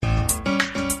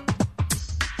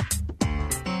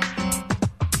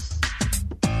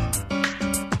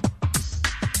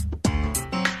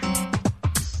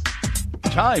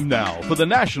time now for the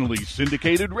nationally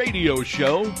syndicated radio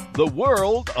show, The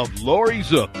World of Laurie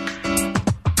Zoock.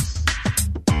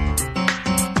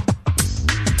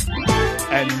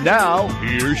 And now,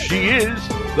 here she is,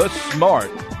 the smart,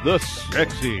 the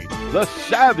sexy, the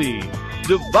savvy,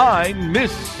 divine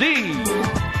Miss C.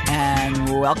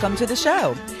 And welcome to the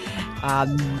show.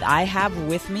 I have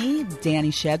with me Danny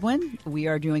Shedwin. We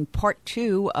are doing part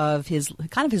 2 of his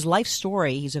life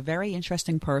story. He's a very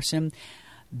interesting person.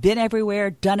 Been everywhere,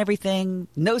 done everything,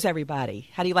 knows everybody.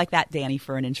 How do you like that, Danny,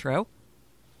 for an intro?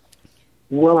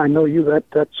 Well, I know you.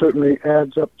 That certainly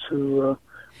adds up to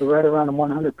right around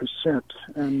 100%.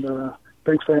 And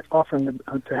thanks for offering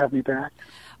to have me back.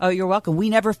 Oh, you're welcome. We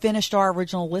never finished our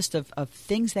original list of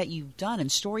things that you've done and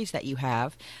stories that you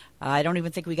have. I don't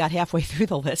even think we got halfway through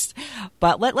the list.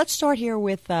 But let's start here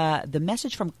with the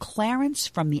message from Clarence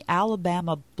from the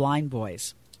Alabama Blind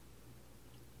Boys.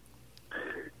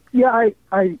 Yeah,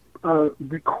 I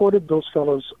recorded those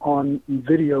fellows on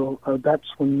video. That's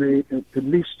when they, at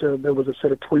least there was a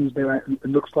set of twins there. It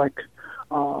looks like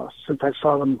since I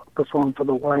saw them perform for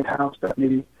the White House, that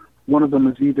maybe one of them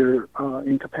is either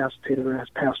incapacitated or has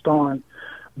passed on.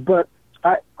 But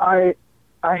I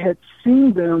had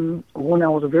seen them when I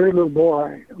was a very little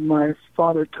boy. My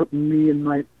father took me and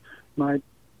my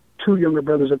 2 younger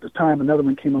brothers at the time, another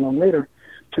one came along later,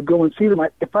 to go and see them.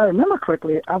 If I remember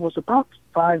correctly, I was about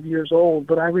 5 years old,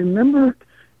 but I remembered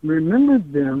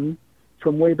them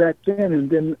from way back then, and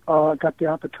then got the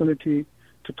opportunity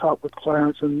to talk with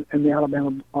Clarence and the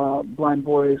Alabama Blind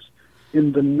Boys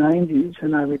in the 90s,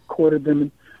 and I recorded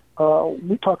them. And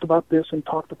we talked about this and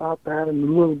talked about that and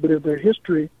a little bit of their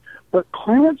history. But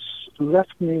Clarence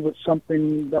left me with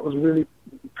something that was really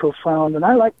profound, and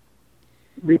I like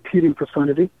repeating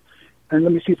profanity. And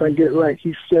let me see if I can get it right.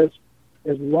 He says,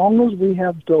 "As long as we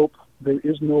have dope, there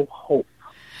is no hope."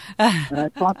 And I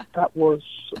thought that was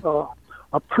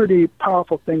a pretty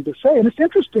powerful thing to say. And it's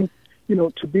interesting,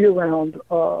 to be around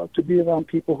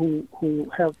people who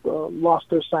have lost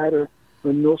their sight or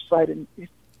no sight. And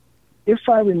if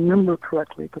I remember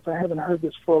correctly, because I haven't heard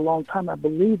this for a long time, I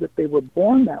believe that they were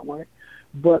born that way,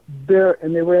 but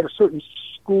they were at a certain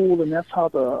school, and that's how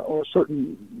or a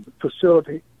certain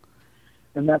facility,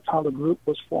 and that's how the group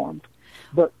was formed.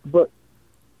 But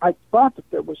I thought that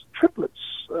there was triplets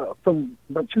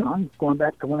but I'm going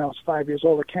back to when I was 5 years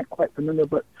old. I can't quite remember,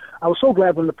 but I was so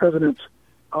glad when the president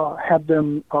had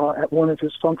them at one of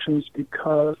his functions,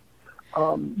 because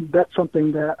that's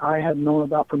something that I had known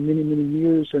about for many, many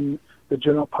years, and the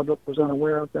general public was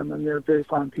unaware of them, and they're very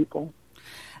fine people.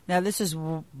 Now, this is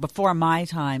before my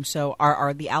time, so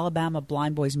are the Alabama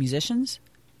Blind Boys musicians?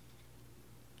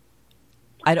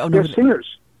 I don't know. They're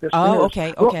singers. Oh,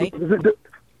 okay. Well,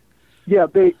 yeah,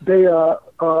 they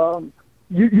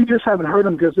you just haven't heard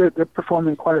them because they're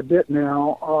performing quite a bit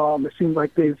now. It seems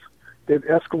like they've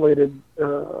escalated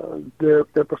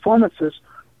their performances.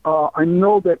 I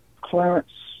know that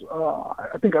Clarence,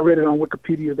 I think I read it on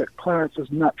Wikipedia that Clarence is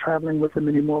not traveling with them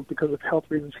anymore because of health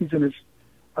reasons. He's in his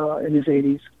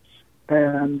 80s,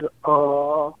 and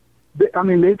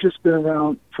they've just been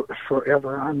around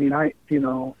forever.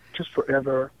 Just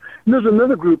forever. And there's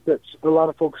another group that a lot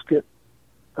of folks get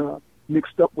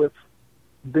mixed up with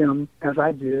them, as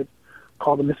I did,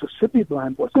 called the Mississippi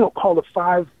Blind Boys. Called the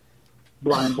Five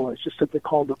Blind Boys, just simply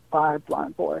called the Five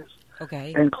Blind Boys.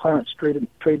 Okay. And Clarence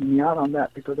traded me out on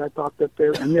that because I thought that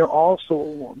they're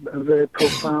also a very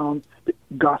profound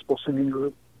gospel singing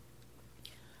group.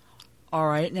 All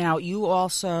right. Now, you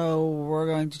also were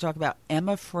going to talk about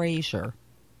Emma Frazier.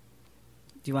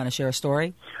 Do you want to share a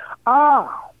story? Emma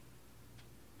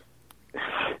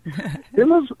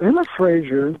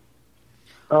Frazier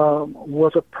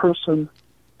was a person,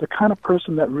 the kind of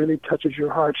person that really touches your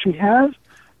heart. She had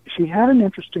an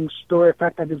interesting story. In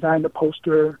fact, I designed a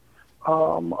poster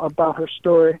about her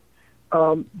story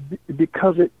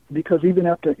because even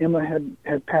after Emma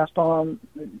had passed on,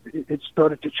 it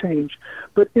started to change.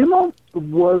 But Emma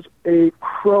was a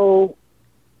Crow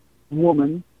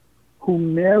woman who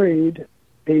married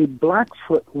a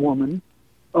Blackfoot woman.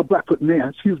 A Blackfoot man,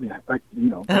 excuse me.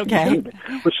 Okay.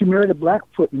 But she married a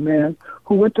Blackfoot man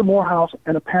who went to Morehouse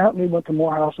and apparently went to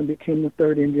Morehouse and became the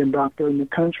third Indian doctor in the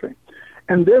country.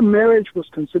 And their marriage was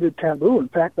considered taboo. In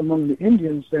fact, among the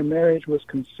Indians, their marriage was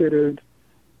considered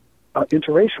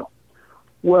interracial.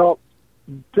 Well,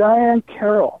 Diane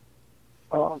Carroll,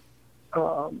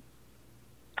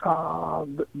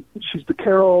 she's the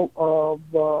Carroll of,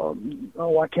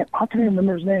 how can I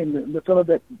remember his name? The fellow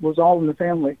that was all in the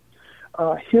family.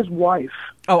 His wife.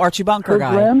 Oh, Archie Bunker her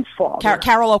guy. Grandfather.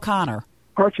 Carol O'Connor.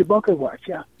 Archie Bunker's wife,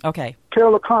 yeah. Okay.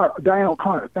 Carol O'Connor, Diane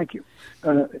O'Connor, thank you.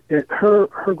 Her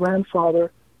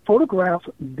grandfather photographed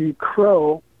the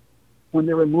Crow when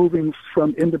they were moving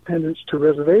from Independence to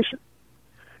Reservation.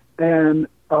 And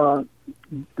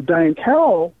Diane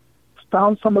Carroll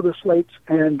found some of the slates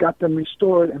and got them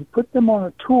restored and put them on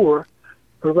a tour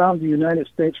around the United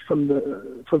States for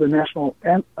the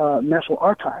National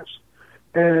Archives.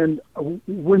 And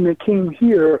when they came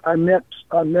here, I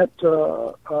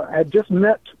had just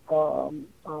met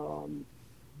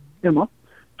Emma,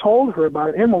 told her about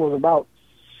it. Emma was about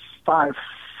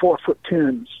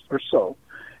 4'10" or so.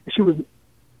 She was,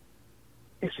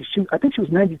 I think she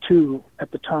was 92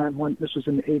 at the time when this was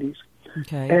in the 80s.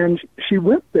 Okay. And she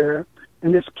went there,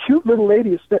 and this cute little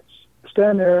lady is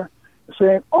standing there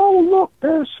saying, "Oh, look,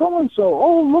 there's so-and-so.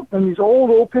 Oh, look," and these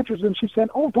old pictures. And she said,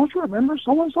 "Oh, don't you remember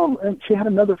so-and-so?" And she had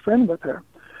another friend with her.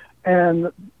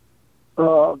 And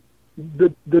the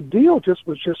deal it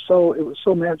was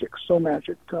so magic.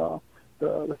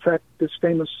 The fact this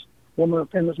famous woman, a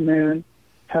famous man,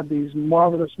 had these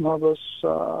marvelous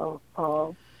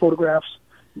photographs,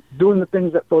 doing the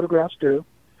things that photographs do,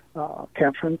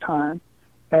 capturing time.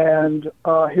 And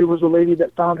here was a lady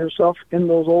that found herself in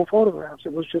those old photographs.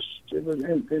 Emma was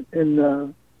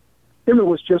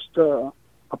just a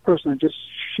person that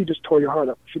she just tore your heart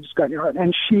up. She just got in your heart.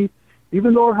 And she,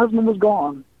 even though her husband was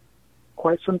gone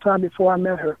quite some time before I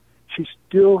met her, she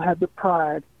still had the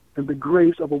pride and the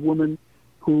grace of a woman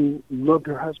who loved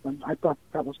her husband. I thought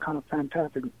that was kind of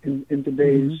fantastic in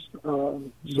today's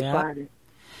society.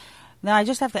 Now, I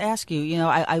just have to ask you,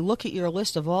 I look at your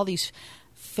list of all these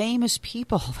famous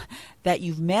people that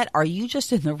you've met. Are you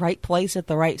just in the right place at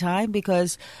the right time?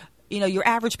 Because, your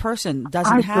average person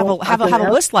doesn't have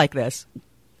a list like this.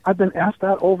 I've been asked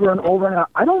that over and over, and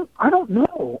I don't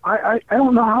know. I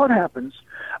don't know how it happens.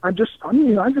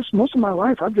 Most of my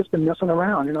life I've just been messing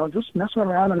around, and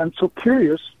I'm so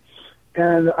curious.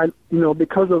 And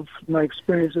because of my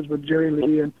experiences with Jerry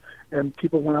Lee and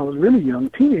people when I was really young,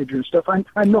 teenager and stuff,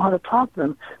 I know how to talk to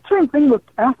them. Same thing with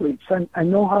athletes. I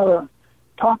know how to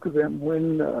talk to them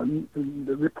when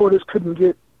the reporters couldn't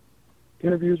get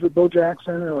interviews with Bo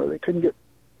Jackson, or they couldn't get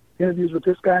interviews with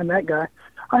this guy and that guy.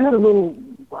 I had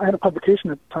a publication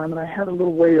at the time, and I had a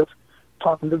little way of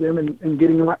talking to them and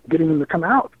getting them to come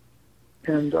out.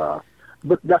 And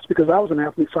but that's because I was an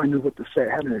athlete, so I knew what to say.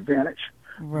 I had an advantage.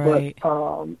 Right.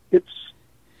 But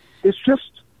it's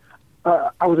just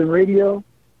I was in radio,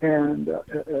 and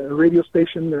a radio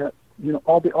station that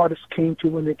all the artists came to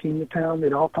when they came to town.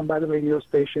 They'd all come by the radio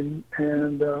station,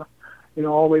 and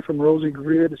all the way from Rosie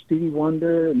Greer to Stevie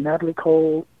Wonder and Natalie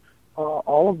Cole,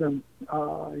 all of them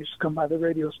used to come by the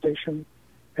radio station,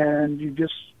 and you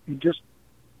just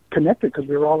connected because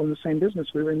we were all in the same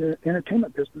business. We were in the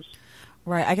entertainment business.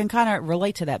 Right. I can kind of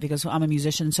relate to that because I'm a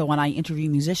musician. So when I interview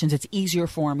musicians, it's easier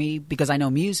for me because I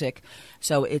know music.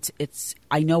 So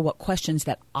I know what questions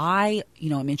that I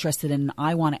am interested in and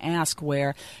I want to ask,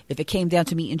 where if it came down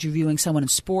to me interviewing someone in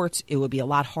sports, it would be a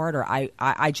lot harder.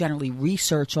 I generally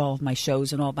research all of my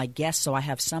shows and all of my guests, so I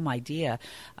have some idea.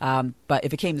 But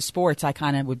if it came to sports, I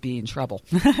kind of would be in trouble.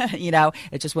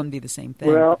 It just wouldn't be the same thing.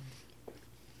 Well,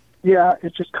 yeah,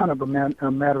 it's just kind of a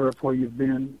matter of where you've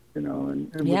been,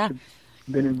 and yeah. what you've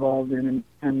been involved in,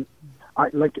 and I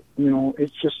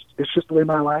it's just the way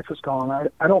my life has gone.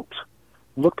 I don't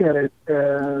look at it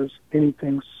as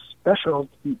anything special.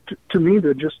 To me,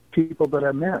 they're just people that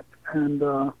I met, and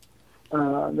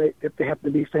if they happen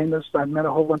to be famous, I've met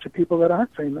a whole bunch of people that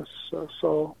aren't famous.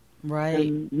 So right,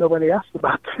 and nobody asked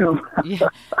about them. yeah,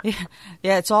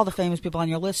 it's all the famous people on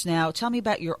your list. Now, tell me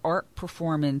about your art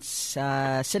performance,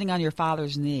 sitting on your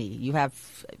father's knee. You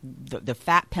have the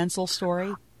fat pencil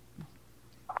story.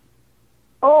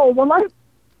 Oh, well,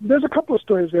 there's a couple of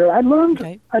stories there. I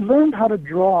learned how to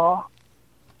draw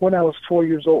when I was 4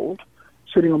 years old,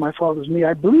 sitting on my father's knee.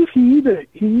 I believe he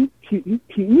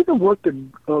either worked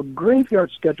a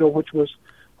graveyard schedule, which was,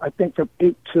 I think, from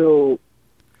 8 till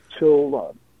 2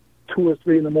 or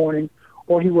 3 in the morning,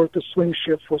 or he worked a swing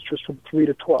shift, which was from 3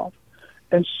 to 12.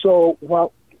 And so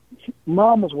while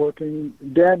Mom was working,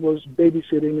 Dad was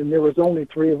babysitting, and there was only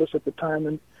 3 of us at the time,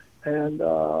 and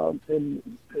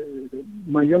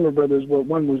my younger brothers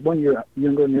one was 1 year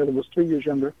younger and the other was 3 years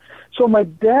younger. So my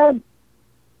dad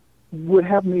would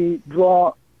have me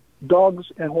draw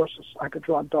dogs and horses. I could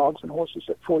draw dogs and horses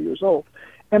at 4 years old,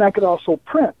 and I could also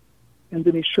print. And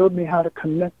then he showed me how to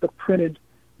connect the printed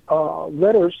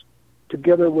letters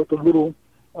together with a little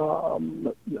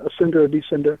ascender or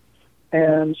descender.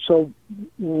 And so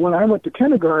when I went to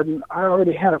kindergarten, I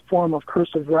already had a form of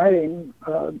cursive writing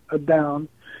down.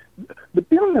 But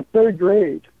then in the 3rd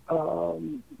grade,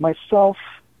 myself,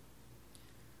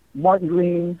 Martin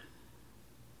Green,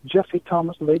 Jesse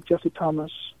Thomas, the late Jesse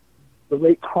Thomas, the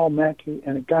late Carl Mackey,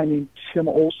 and a guy named Tim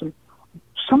Olson.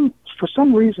 For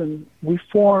some reason, we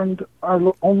formed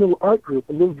our own little art group,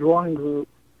 a little drawing group,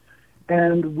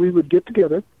 and we would get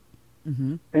together,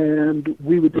 and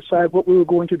we would decide what we were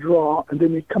going to draw, and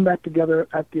then we'd come back together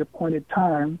at the appointed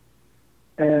time,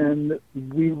 and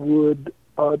we would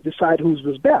decide whose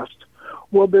was best.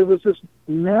 Well, there was this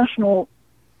national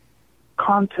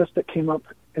contest that came up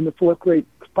in the 4th grade,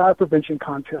 fire prevention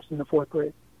contest in the 4th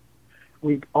grade.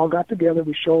 We all got together,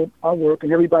 we showed our work,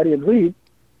 and everybody agreed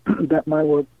that my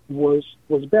work was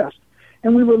best.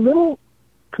 And we were a little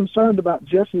concerned about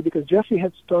Jesse because Jesse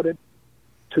had started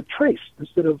to trace.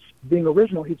 Instead of being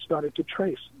original, he'd started to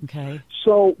trace. Okay.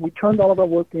 So we turned all of our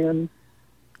work in.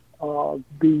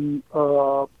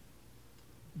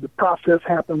 The process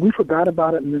happened. We forgot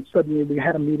about it, and then suddenly we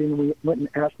had a meeting, and we went and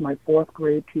asked my 4th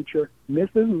grade teacher,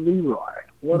 Mrs. Leroy,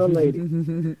 what a lady.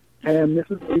 And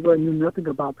Mrs. Leroy knew nothing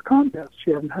about the contest.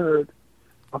 She hadn't heard.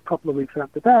 A couple of weeks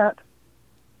after that,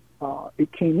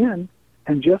 it came in,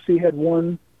 and Jesse had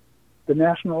won the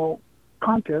national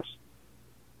contest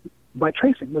by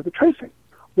tracing, with the tracing.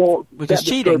 Well, which is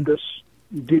cheating. Disturbed us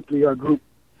deeply. Our group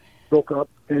broke up,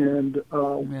 and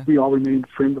we all remained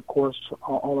friends, of course,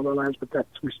 all of our lives, but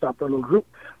we stopped our little group.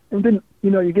 And then,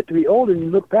 you get to be older, and you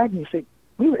look back, and you say,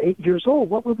 we were 8 years old.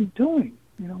 What were we doing?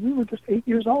 We were just 8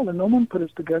 years old, and no one put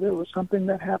us together. It was something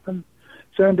that happened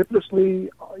serendipitously,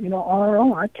 on our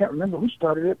own. I can't remember who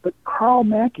started it, but Carl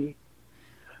Mackey,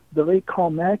 the late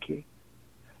Carl Mackey,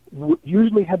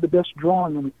 usually had the best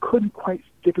drawing, and we couldn't quite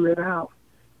figure it out.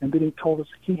 And then he told us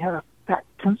he had a fat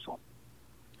pencil.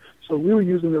 So we were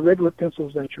using the regular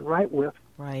pencils that you write with,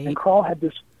 right. And Carl had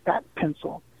this fat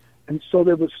pencil, and so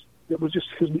it was just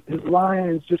his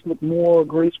lines just looked more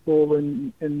graceful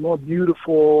and more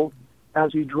beautiful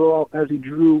as he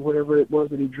drew whatever it was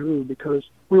that he drew, because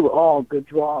we were all good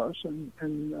drawers,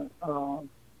 and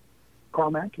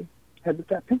Carl Mackey had the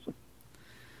fat pencil.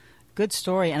 Good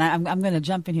story, and I'm going to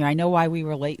jump in here. I know why we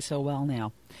relate so well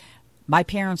now. My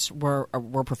parents were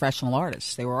professional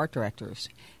artists. They were art directors.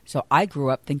 So I grew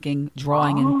up thinking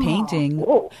drawing and painting.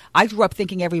 Whoa. I grew up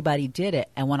thinking everybody did it.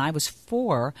 And when I was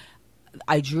 4,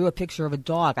 I drew a picture of a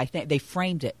dog. I think they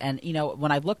framed it. And,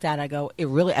 when I looked at it, I go,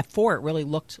 at 4, it really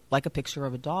looked like a picture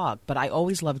of a dog. But I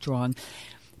always loved drawing.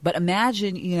 But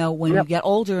imagine, when you get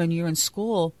older and you're in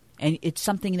school, and it's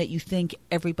something that you think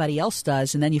everybody else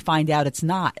does, and then you find out it's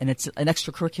not, and it's an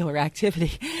extracurricular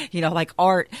activity, like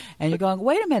art, and you're going,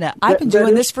 wait a minute, I've been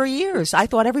doing this for years. I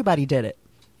thought everybody did it.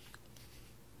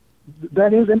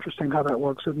 That is interesting how that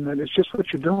works, isn't it? It's just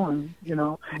what you're doing,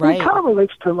 Right. It kind of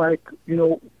relates to,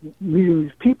 meeting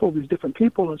these people, these different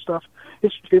people and stuff.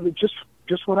 It was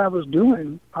just what I was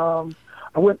doing. I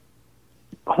went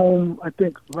home, I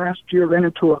think, last year, ran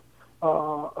into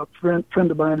a friend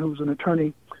of mine who's an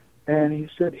attorney. And he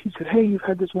said, hey, you've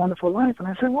had this wonderful life. And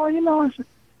I said, well,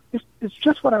 it's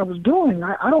just what I was doing.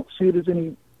 I don't see it as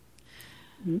any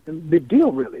big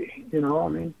deal, really.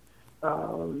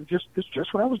 It's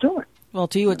just what I was doing. Well,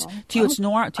 to you, it's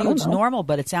normal,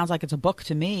 but it sounds like it's a book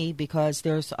to me, because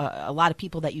there's a lot of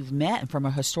people that you've met, and from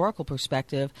a historical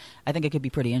perspective, I think it could be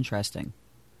pretty interesting.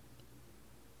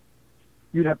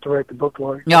 You'd have to write the book,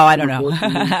 Laurie. No, I don't know.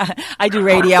 I do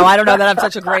radio. I don't know that I'm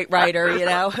such a great writer,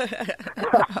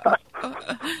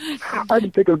 I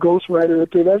can pick a ghostwriter or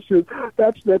two.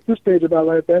 That's this stage of my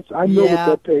life. I know what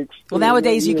that takes. Well,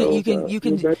 nowadays you can.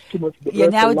 That's too much.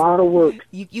 That's a lot of work.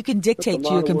 You can dictate to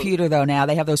your computer though. Now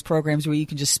they have those programs where you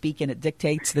can just speak and it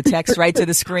dictates the text right to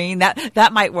the screen. That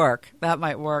might work.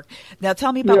 Now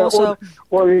tell me about also.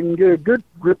 Or you can get a good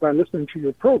grip by listening to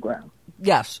your program.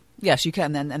 Yes, you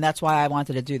can, and that's why I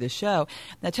wanted to do this show.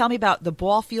 Now, tell me about the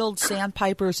ball field,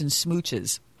 sandpipers, and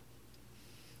smooches.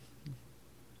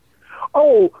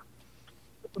 Oh,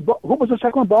 what was the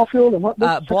second one? Ball field and what?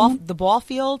 The ball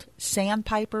field,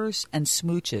 sandpipers, and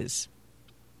smooches.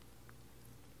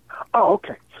 Oh,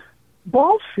 okay.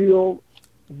 Ball field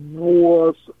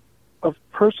was of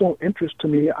personal interest to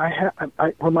me.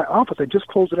 When my office, I just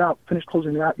finished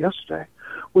closing it out yesterday,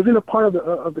 was in a part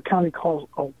of the county called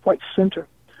White Center.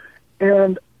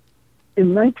 And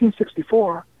in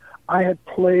 1964, I had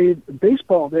played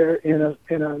baseball there in a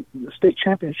state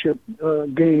championship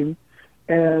game,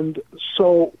 and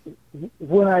so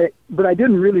but I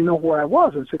didn't really know where I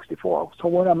was in '64. So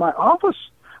when I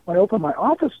opened my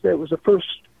office, there was the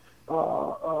first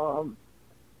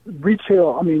retail,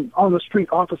 on the street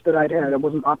office that I'd had. I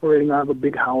wasn't operating out of a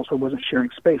big house. I wasn't sharing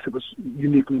space. It was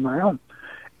uniquely my own.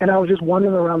 And I was just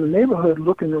wandering around the neighborhood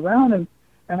looking around, and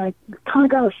I kind of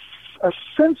got a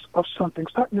sense of something,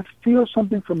 starting to feel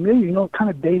something familiar, kind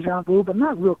of deja vu, but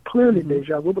not real clearly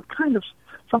deja vu, but kind of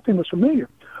something was familiar.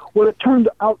 Well, it turned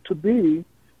out to be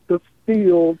the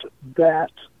field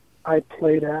that I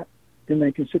played at in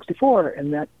 1964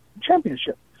 in that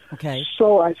championship. Okay.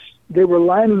 So they were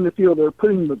lining the field. They were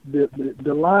putting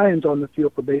the lines on the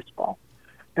field for baseball,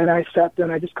 and I sat there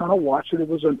and I just kind of watched it. It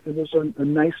was a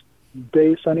nice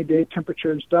day, sunny day,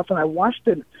 temperature and stuff, and I watched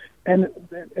it. And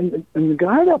the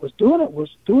guy that was doing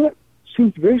it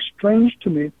seemed very strange to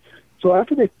me. So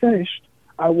after they finished,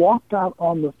 I walked out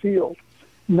on the field.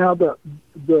 Now the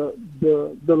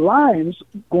lines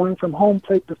going from home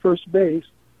plate to first base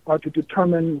are to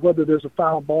determine whether there's a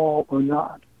foul ball or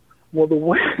not. Well, the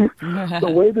way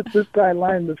that this guy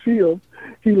lined the field,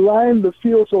 he lined the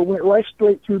field so it went right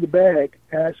straight through the bag.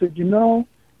 And I said,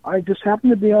 I just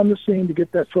happened to be on the scene to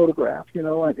get that photograph. And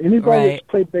anybody that's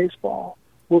played baseball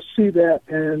will see that.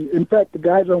 And in fact, the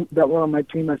guys that were on my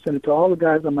team, I sent it to all the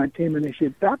guys on my team, and they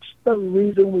said, that's the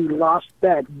reason we lost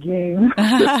that game.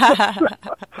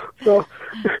 So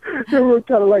it was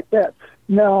kind of like that.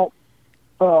 Now,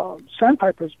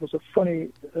 sandpipers was a funny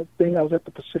thing. I was at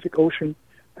the Pacific Ocean,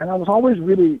 and I was always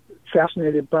really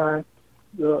fascinated by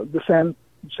the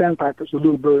sandpipers, the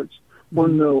little birds.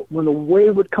 When the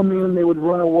wave would come in, they would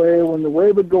run away. When the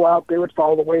wave would go out, they would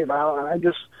follow the wave out. And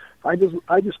they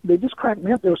just cracked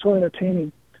me up. They were so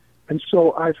entertaining. And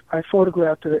so I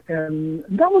photographed it, and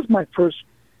that was my first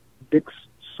big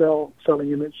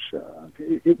selling image.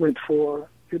 It went for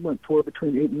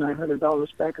between $800 and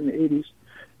 $900 back in the 80s.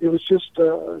 It was just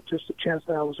a chance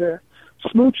that I was there.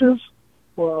 Smooches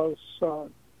was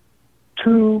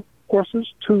two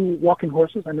walking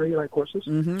horses. I know you like horses.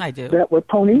 Mm-hmm, I do. That were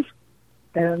ponies,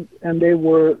 and they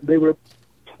were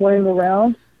playing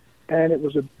around, and it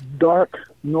was a dark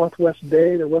northwest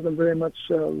day. There wasn't very much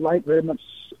light, very much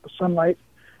sunlight,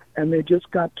 and they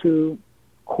just got to,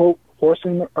 quote,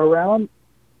 horsing around,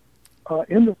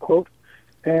 end of quote,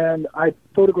 and I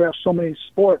photographed so many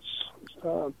sports,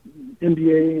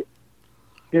 NBA,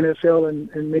 NFL,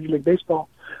 and Major League Baseball,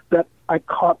 that I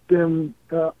caught them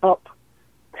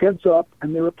heads up,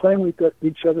 and they were playing with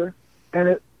each other.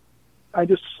 And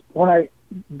when I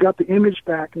got the image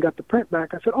back and got the print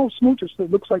back, I said, "Oh, smooches! It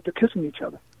looks like they're kissing each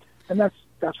other," and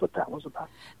that's what that was about.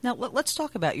 Now let's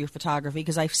talk about your photography,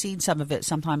 because I've seen some of it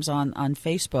sometimes on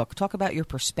Facebook. Talk about your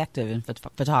perspective in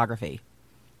photography.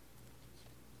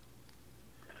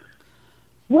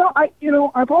 Well, I've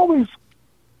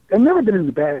never been in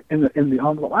the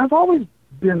envelope. I've always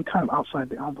been kind of outside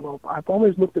the envelope. I've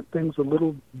always looked at things a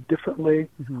little differently.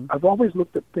 Mm-hmm. I've always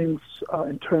looked at things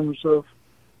in terms of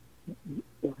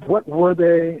what were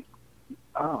they,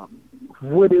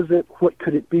 what is it, what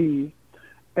could it be,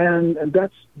 and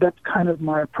that's kind of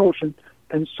my approach.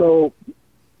 And so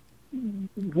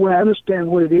when I understand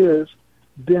what it is,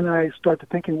 then I start to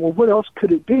thinking, well, what else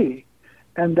could it be?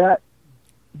 And that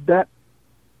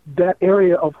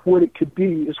area of what it could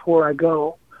be is where I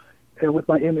go with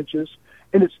my images.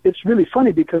 And it's really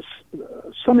funny because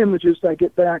some images that I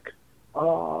get back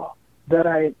that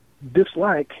I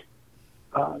dislike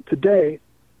today,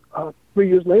 3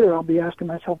 years later, I'll be asking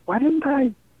myself, why didn't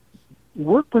I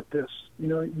work with this?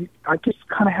 I just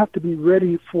kind of have to be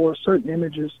ready for certain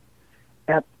images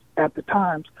at the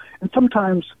times. And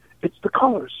sometimes it's the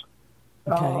colors.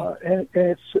 Okay.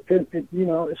 And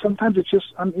sometimes it's just,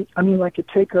 I mean, like you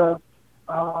take say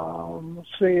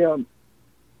a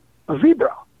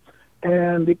zebra,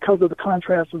 and because of the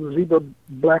contrast of the zebra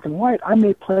black and white, I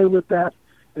may play with that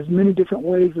as many different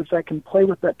ways as I can play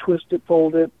with that, twist it,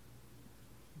 fold it,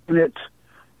 spin it,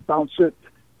 bounce it,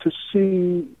 to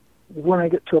see when I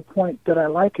get to a point that I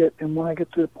like it, and when I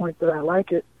get to the point that I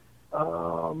like it,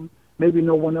 maybe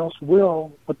no one else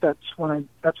will, but that's when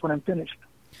I'm finished.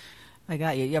 I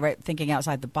got you. You're right, thinking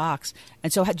outside the box.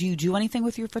 And so do you do anything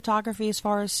with your photography as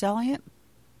far as selling it?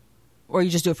 Or you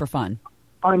just do it for fun?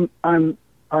 I'm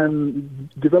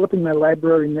developing my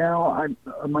library now,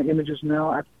 my images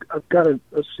now. I've got a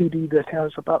CD that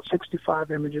has about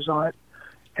 65 images on it.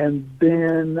 And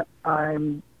then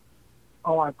I've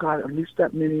got at least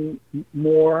that many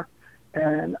more.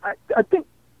 And I think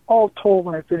all told,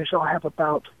 when I finish, I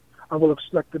will have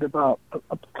selected about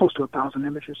close to 1,000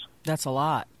 images. That's a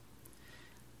lot.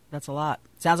 That's a lot.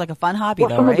 Sounds like a fun hobby,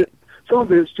 though, right? Some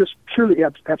of it is just purely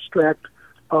abstract.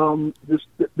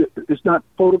 It's not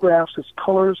photographs, it's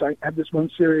colors. I have this one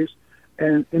series,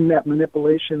 and in that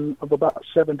manipulation of about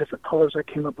 7 different colors, I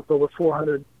came up with over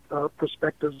 400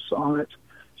 perspectives on it.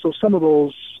 So some of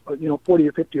those, 40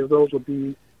 or 50 of those will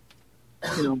be,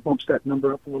 bumps that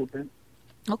number up a little bit.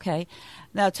 Okay.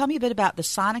 Now, tell me a bit about the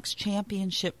Sonics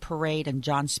Championship Parade and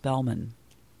John Spellman.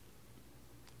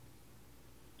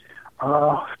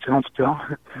 John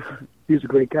Spellman. He's a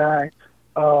great guy.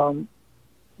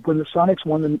 When the Sonics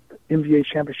won the NBA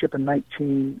championship in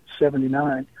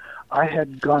 1979, I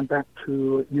had gone back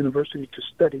to university to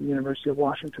study, University of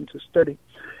Washington to study,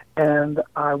 and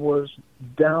I was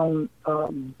down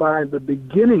by the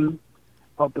beginning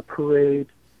of the parade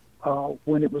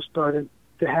when it was starting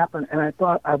to happen, and I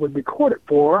thought I would record it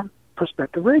for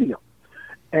Perspective Radio.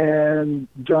 And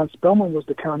John Spellman was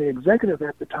the county executive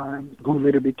at the time, who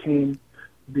later became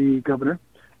the governor,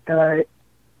 and I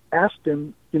asked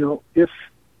him, if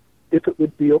it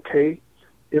would be okay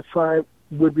if I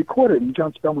would record it. And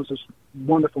John Spellman was this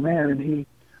wonderful man, and he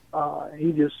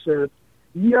just said,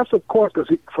 yes, of course,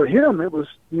 because for him it was,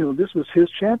 this was his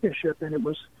championship and it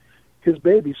was his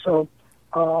baby. So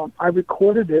I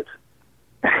recorded it,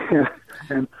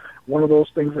 and one of those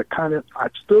things that I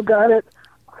still got it.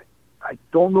 I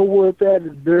don't know where it's at.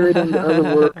 It's buried in the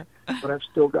other work, but I've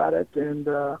still got it. And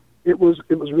it was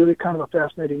really kind of a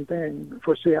fascinating thing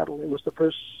for Seattle. It was the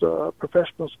first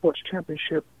professional sports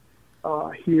championship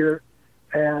here,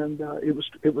 and it was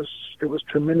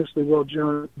tremendously well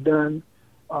done.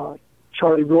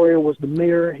 Charlie Royer was the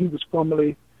mayor. He was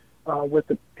formerly with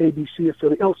the NBC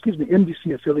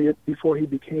affiliate before he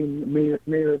became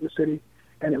mayor of the city,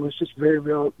 and it was just very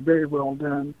well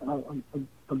done.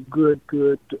 A good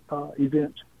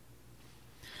event.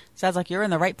 Sounds like you're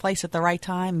in the right place at the right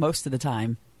time most of the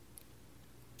time.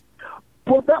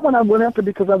 Well, that one I went after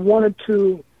because I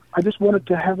just wanted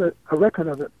to have a record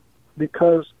of it,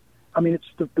 because, it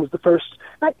was the first,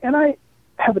 and I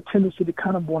have a tendency to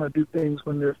kind of want to do things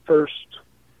when they're first,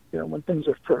 when things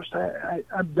are first.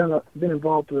 I've been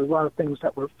involved with a lot of things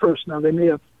that were first. Now, they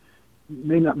may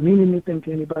not mean anything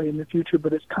to anybody in the future,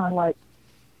 but it's kind of like,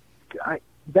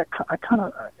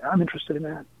 I'm interested in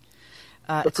that.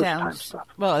 It sounds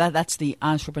well. That's the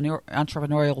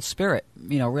entrepreneurial spirit.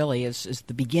 Really is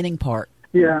the beginning part.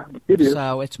 Yeah, it is.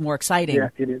 So it's more exciting. Yeah,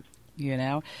 it is.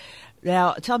 Now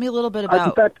tell me a little bit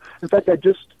about. In fact, I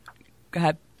just go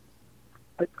ahead.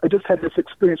 I just had this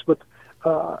experience with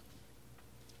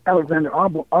Alexander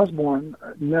Osborne,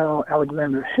 now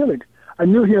Alexander Hillig. I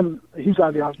knew him. He's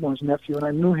Ozzy Osbourne's nephew, and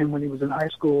I knew him when he was in high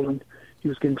school, and he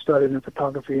was getting started in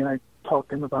photography, and I talked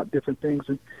to him about different things,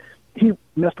 and he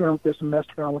messed around with this and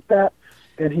messed around with that,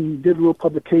 and he did a little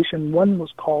publication. One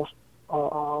was called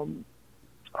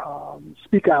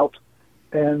Speak Out,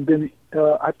 and then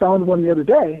I found one the other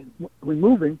day,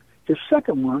 removing his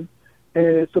second one, and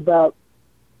it's about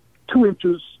 2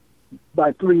 inches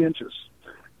by 3 inches,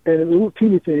 and it's a little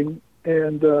teeny thing,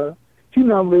 and he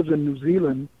now lives in New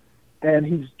Zealand, and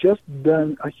he's just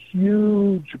done a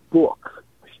huge book.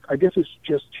 I guess it's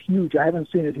just huge. I haven't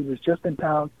seen it. He was just in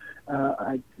town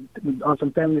on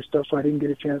some family stuff, so I didn't get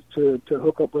a chance to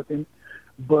hook up with him.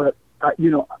 But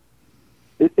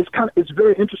it's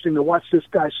very interesting to watch this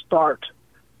guy start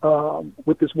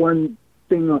with this one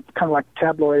thing, kind of like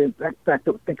tabloid. In fact,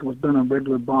 I think it was done on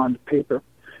regular bond paper,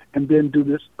 and then do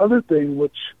this other thing,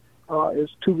 which is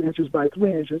 2 inches by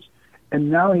 3 inches. And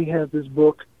now he has this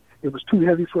book. It was too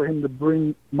heavy for him to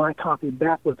bring my copy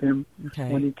back with him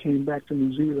when he came back to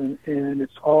New Zealand, and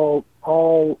it's all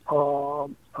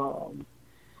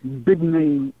big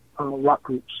name rock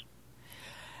groups.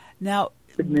 Now,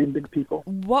 big name, big people.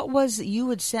 You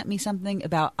had sent me something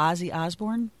about Ozzy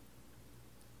Osbourne?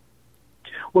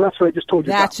 Well, that's what I just told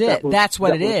you. That's about. it. That's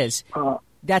what it is.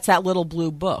 That's that little blue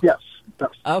book. Yes.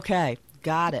 Okay.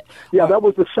 Got it. Yeah, that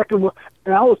was the second one.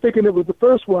 And I was thinking it was the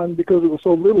first one because it was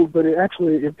so little, but it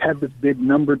had this big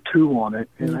number 2 on it.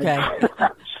 And okay. I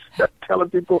kept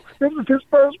telling people, this is his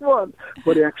first one.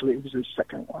 But actually, it was his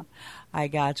second one. I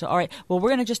got you. All right. Well, we're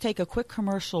going to just take a quick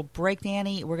commercial break,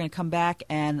 Danny. We're going to come back,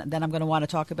 and then I'm going to want to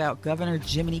talk about Governor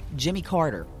Jimmy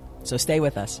Carter. So stay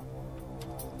with us.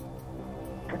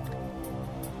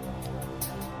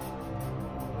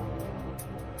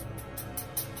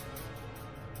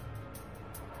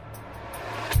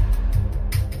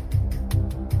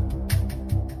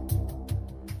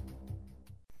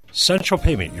 Central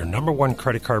Payment, your number one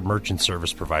credit card merchant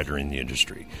service provider in the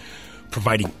industry.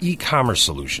 Providing e-commerce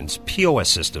solutions, POS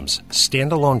systems,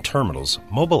 standalone terminals,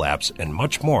 mobile apps, and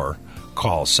much more.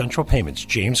 Call Central Payments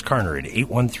James Carner at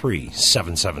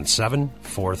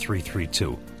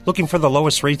 813-777-4332. Looking for the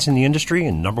lowest rates in the industry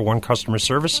and number one customer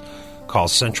service? Call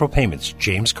Central Payments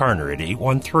James Carner at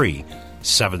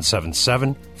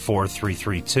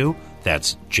 813-777-4332.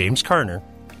 That's James Carner,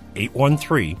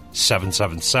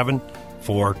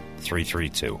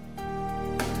 813-777-4332.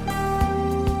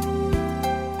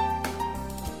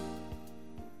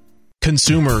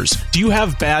 consumers. Do you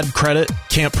have bad credit?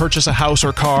 Can't purchase a house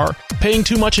or car? Paying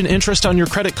too much in interest on your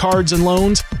credit cards and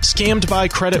loans? Scammed by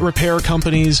credit repair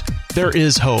companies? There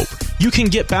is hope. You can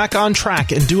get back on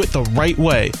track and do it the right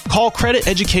way. Call Credit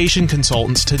Education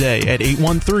Consultants today at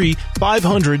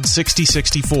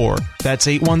 813-500-6064. That's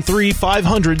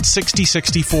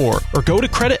 813-500-6064. Or go to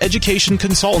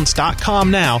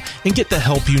crediteducationconsultants.com now and get the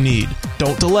help you need.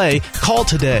 Don't delay. Call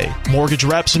today. Mortgage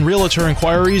reps and realtor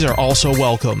inquiries are also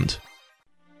welcomed.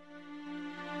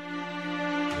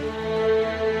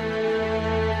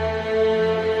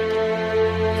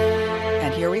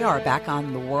 Here we are back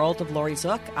on The World of Laurie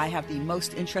Zoock. I have the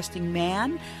most interesting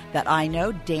man that I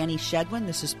know, Danny Shedwin.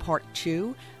 This is part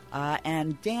 2.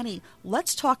 And Danny,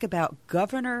 let's talk about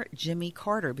Governor Jimmy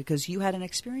Carter, because you had an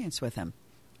experience with him.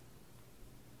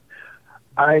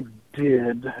 I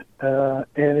did, and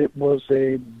it was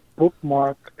a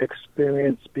bookmark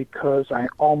experience because I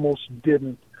almost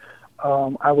didn't.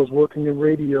 I was working in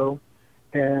radio,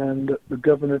 and the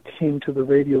governor came to the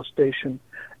radio station.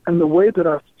 And the way that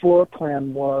our floor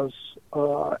plan was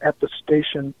at the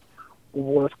station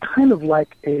was kind of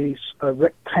like a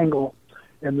rectangle,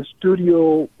 and the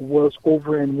studio was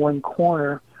over in one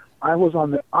corner. I was on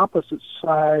the opposite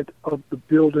side of the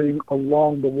building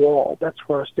along the wall. That's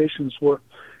where our stations were.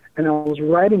 And I was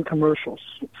writing commercials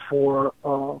for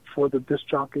the disc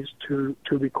jockeys to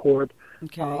record.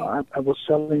 Okay. I was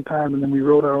selling time, and then we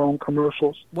wrote our own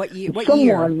commercials. What year?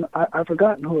 I've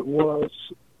forgotten who it was.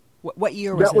 What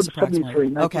year was that this? That was 73,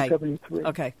 1973.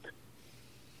 Okay.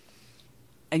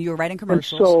 And you were writing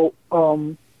commercials. And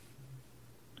so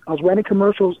I was writing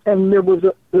commercials, and there was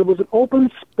an open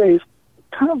space,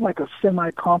 kind of like a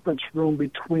semi-conference room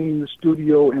between the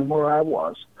studio and where I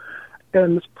was.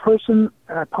 And this person,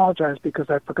 I apologize because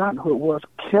I've forgotten who it was,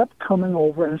 kept coming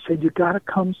over and said, "You got to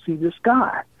come see this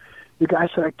guy." The guy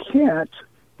said, "I can't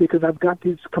because I've got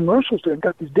these commercials there, I've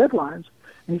got these deadlines."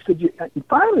 And he said,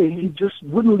 finally, he just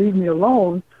wouldn't leave me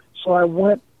alone. So I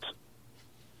went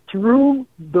through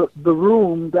the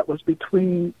room that was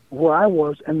between where I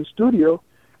was and the studio,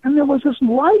 and there was this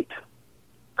light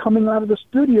coming out of the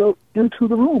studio into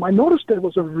the room. I noticed there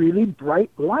was a really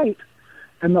bright light,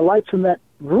 and the lights in that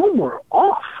room were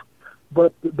off.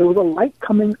 But there was a light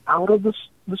coming out of the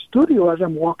studio as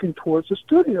I'm walking towards the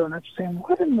studio, and I'm saying,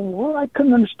 "What in the world?" I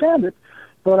couldn't understand it,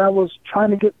 but I was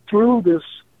trying to get through this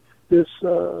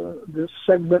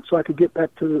segment so I could get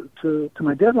back to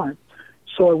my deadline.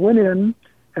 So I went in,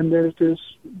 and there's this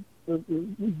a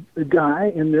guy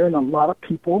in there, and a lot of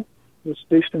people, the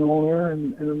station owner,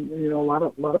 and a lot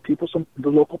of people, some the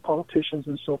local politicians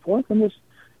and so forth. And this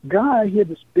guy, he had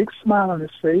this big smile on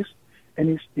his face,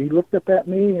 and he looked up at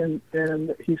me and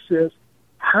he says,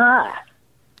 "Hi."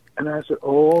 And I said,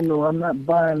 "Oh, no, I'm not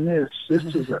buying this.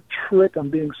 This is a trick. I'm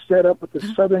being set up with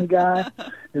this Southern guy,"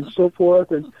 and so forth.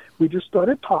 And we just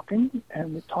started talking,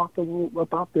 and we talked a little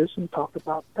about this and talked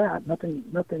about that.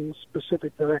 Nothing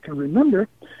specific that I can remember.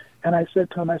 And I said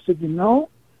to him,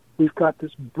 we've got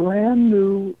this brand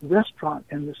new restaurant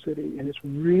in the city, and it's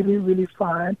really, really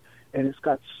fine, and it's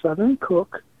got Southern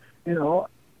cook. I'd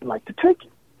like to take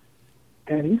you.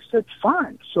 And he said,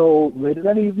 fine. So later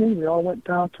that evening, we all went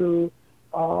down to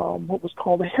what was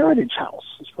called the Heritage House,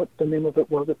 is what the name of it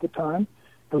was at the time.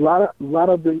 A lot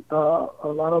of the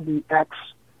acts,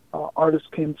 artists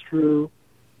came through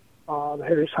the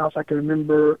Heritage House. I can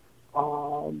remember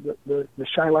the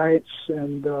Shy-Lights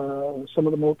and some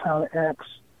of the Motown acts.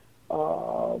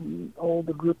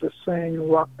 The group that sang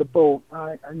 "Rock the Boat."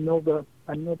 I know the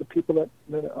people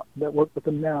that work with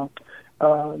them now.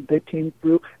 They came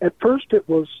through. At first, it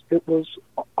was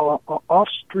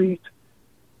off-street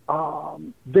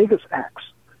Vegas acts,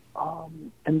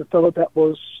 and the fellow that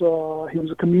was he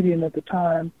was a comedian at the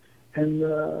time, and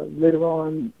later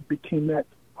on became that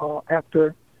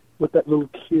actor with that little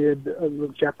kid, a little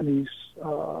Japanese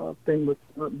thing with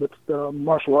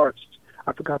martial arts.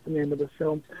 I forgot the name of the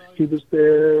film. He was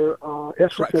there.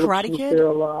 Esther Phillips Karate was Kid? there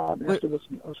a lot.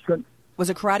 Was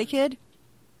it Karate Kid?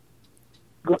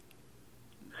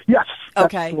 Yes.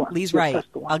 Okay, Lee's right.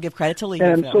 I'll give credit to Lee.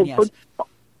 And so, yes.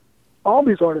 all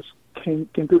these artists came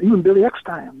through. Even Billy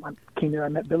Eckstein. I came there. I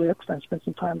met Billy Eckstein. Spent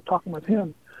some time talking with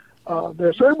him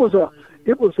there. So it was a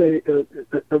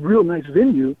real nice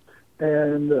venue.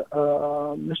 And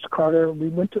Mr. Carter, we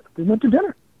went to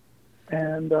dinner,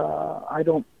 and I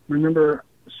don't remember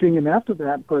seeing him after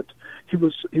that, but he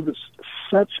was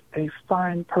such a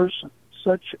fine person,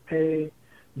 such a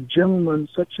gentleman,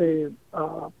 such a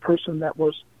person that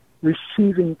was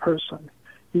receiving person.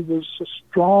 He was a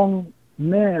strong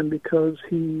man because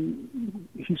he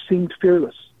seemed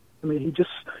fearless. I mean, he just,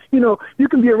 you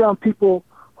can be around people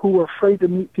who are afraid to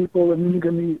meet people, and then you're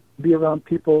going to be around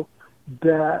people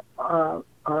that are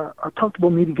comfortable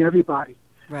meeting everybody.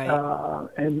 Right.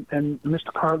 And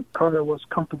Mr. Carter was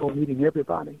comfortable meeting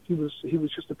everybody. He was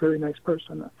just a very nice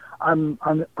person. I'm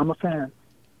a fan.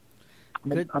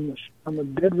 I'm a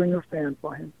dead ringer fan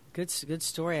for him. Good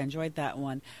story. I enjoyed that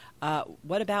one.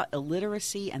 What about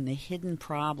illiteracy and the hidden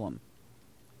problem?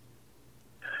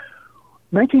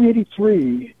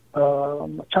 1983, a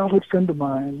childhood friend of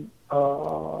mine,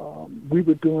 we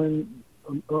were doing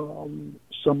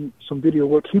some video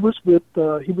work. He was with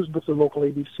the local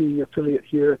ABC affiliate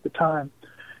here at the time,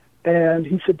 and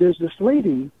he said, "There's this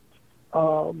lady."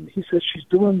 He says she's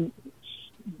doing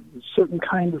certain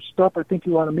kind of stuff. I think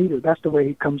you ought to meet her. That's the way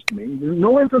he comes to me.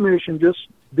 No information, just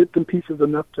bits and pieces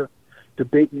enough to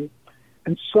bait me.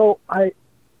 And so I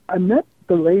met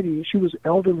the lady. She was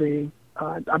elderly.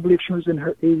 I believe she was in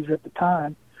her 80s at the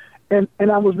time. And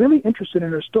I was really interested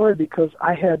in her story because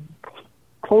I had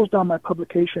closed down my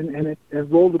publication and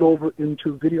rolled it over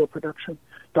into video production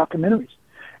documentaries.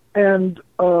 And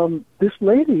this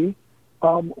lady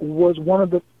was one of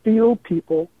the field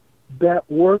people that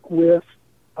work with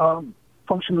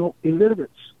functional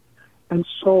illiterates. And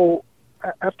so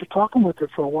after talking with her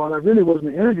for a while, I really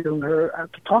wasn't interviewing her.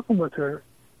 After talking with her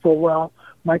for a while,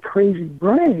 my crazy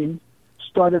brain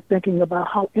started thinking about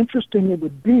how interesting it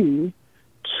would be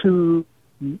to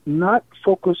not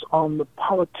focus on the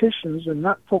politicians and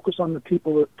not focus on the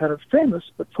people that are famous,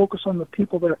 but focus on the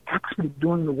people that are actually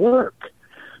doing the work.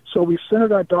 So we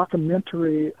centered our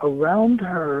documentary around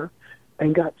her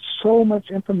and got so much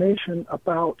information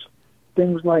about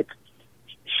things like,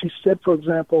 she said, for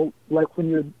example, like when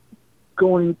you're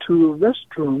going to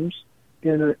restrooms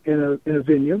in a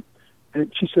venue, and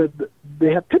she said,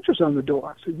 they have pictures on the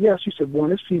door. I said, yes. She said,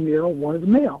 one is female, one is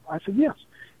male. I said, yes.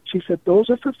 She said, those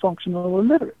are for functional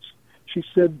illiterates. She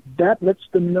said, that lets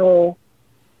them know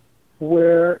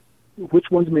which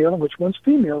one's male and which one's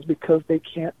female because they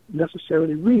can't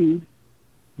necessarily read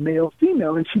male,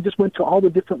 female. And she just went to all the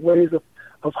different ways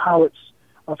of how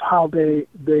they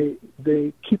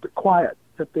keep it quiet,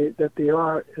 that they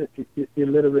are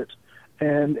illiterate.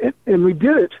 And we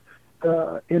did it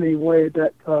in a way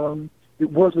that it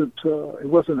wasn't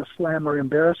a slam or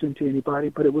embarrassing to anybody,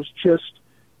 but it was just,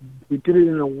 we did it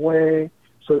in a way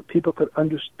so that people could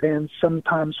understand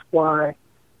sometimes why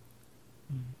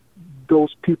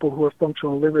those people who are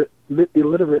functional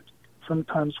illiterate,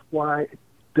 sometimes why it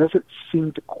doesn't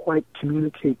seem to quite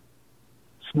communicate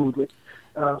smoothly.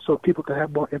 So people could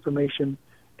have more information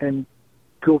and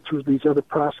go through these other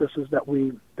processes that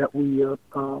we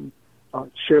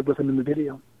shared with them in the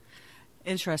video.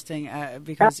 Interesting,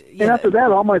 because and after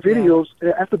that, all my videos.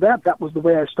 Yeah. After that was the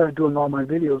way I started doing all my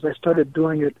videos. I started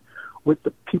doing it with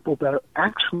the people that are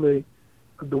actually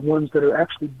the ones that are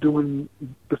actually doing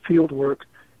the field work,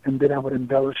 and then I would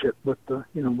embellish it with the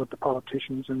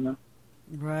politicians and the.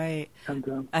 Right.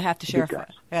 And, I have to share. I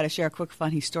got to share a quick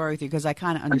funny story with you because I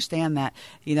kind of understand that.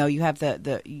 You have it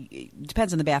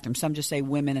depends on the bathroom. Some just say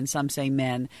women and some say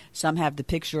men. Some have the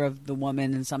picture of the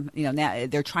woman and some. Now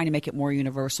they're trying to make it more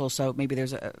universal. So maybe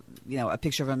there's a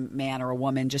picture of a man or a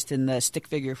woman just in the stick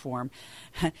figure form.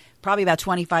 Probably about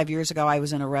 25 years ago, I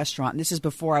was in a restaurant, and this is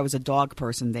before I was a dog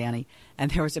person, Danny. And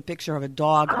there was a picture of a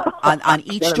dog on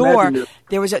each door.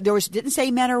 There was didn't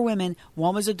say men or women.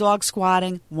 One was a dog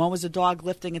squatting. One was a dog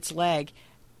lifting its leg.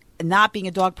 Not being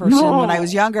a dog person when I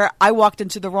was younger, I walked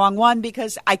into the wrong one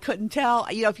because I couldn't tell.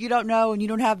 If you don't know and you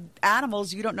don't have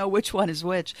animals, you don't know which one is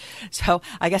which. So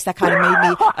I guess that kind of made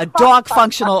me a dog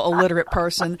functional illiterate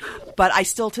person. But I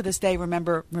still to this day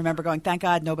remember going, thank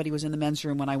God nobody was in the men's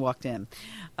room when I walked in.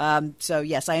 So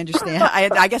yes, I understand.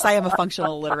 I guess I am a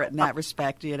functional illiterate in that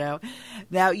respect.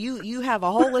 Now you have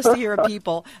a whole list here of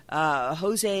people: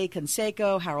 Jose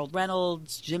Canseco, Harold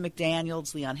Reynolds, Jim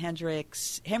McDaniels, Leon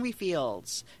Hendricks, Henry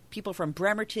Fields. People from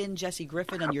Bremerton, Jesse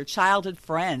Griffin, and your childhood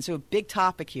friends. So a big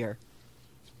topic here.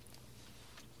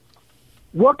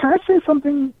 Well, can I say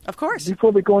something? Of course.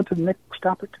 Before we go into the next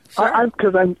topic, sure.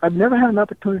 Because I've never had an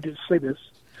opportunity to say this,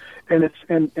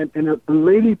 and a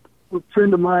lady, a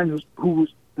friend of mine who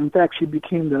was in fact she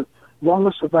became the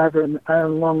longest survivor in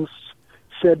iron lungs,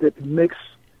 said that it makes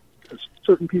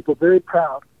certain people very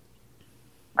proud.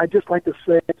 I just like to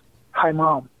say, "Hi,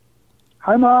 Mom."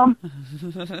 Hi, Mom.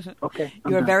 Okay.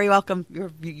 You're very welcome.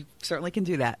 You certainly can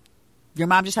do that. Your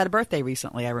mom just had a birthday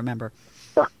recently, I remember.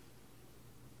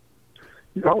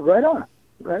 Right on.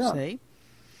 Right on. See?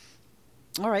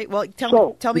 All right. Well,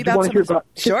 tell me about some. About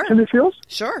sure. Henry Fields?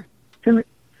 Sure.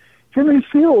 Henry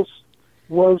Fields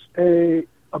was a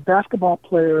basketball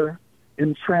player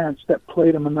in France that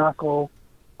played in Monaco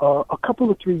a couple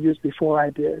of 3 years before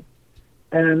I did.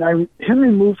 And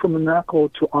Henry moved from Monaco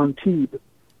to Antibes,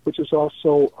 which is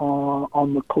also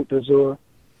on the Côte d'Azur,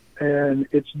 and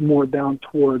it's more down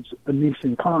towards Nice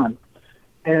and Cannes.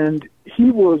 And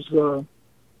he was a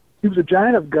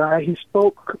giant of guy. He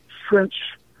spoke French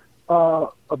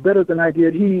better than I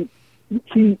did. He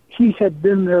had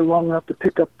been there long enough to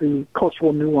pick up the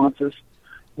cultural nuances,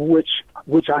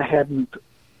 which I hadn't.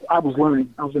 I was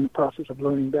learning. I was in the process of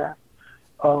learning that.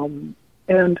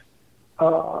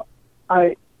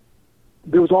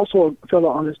 There was also a fellow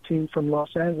on his team from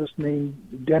Los Angeles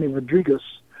named Danny Rodriguez,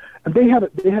 and they had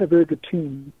a very good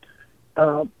team.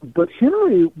 But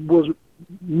Henry was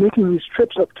making these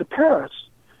trips up to Paris,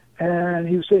 and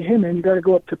he would say, "Hey man, you got to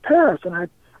go up to Paris." And I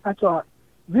thought,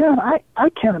 man, I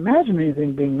can't imagine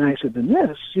anything being nicer than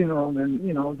this,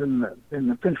 than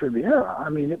the French Riviera. I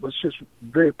mean, it was just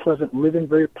very pleasant living,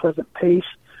 very pleasant pace,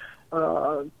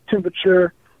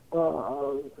 temperature,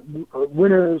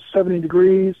 winter 70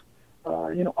 degrees,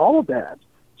 all of that.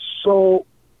 So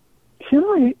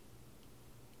Henry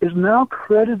is now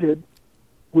credited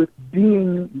with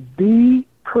being the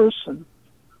person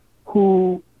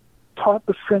who taught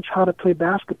the French how to play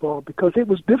basketball, because it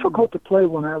was difficult to play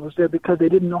when I was there because they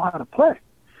didn't know how to play.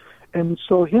 And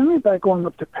so Henry, by going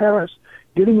up to Paris,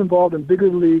 getting involved in bigger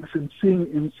leagues and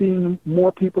seeing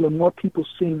more people and more people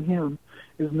seeing him,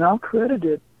 is now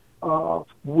credited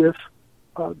with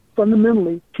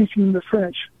fundamentally teaching the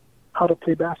French how to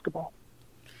play basketball.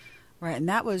 Right, and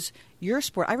that was your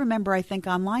sport. I remember, I think,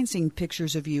 online seeing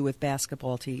pictures of you with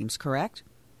basketball teams, correct?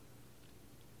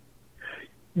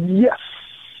 Yes.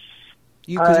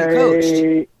 You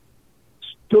coached.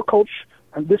 Still coach.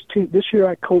 And this year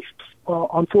I coached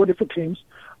on 4 different teams.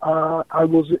 I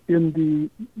was in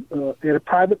at a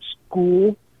private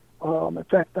school. In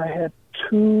fact, I had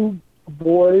 2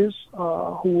 boys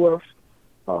who were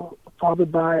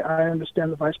fathered by, I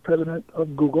understand, the vice president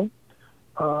of Google.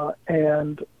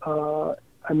 And I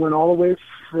went all the way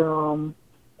from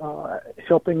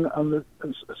helping on the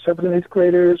 7th and 8th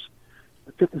graders,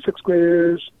 5th and 6th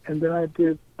graders, and then I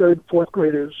did 3rd and 4th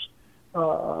graders.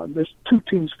 There's 2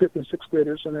 teams, 5th and 6th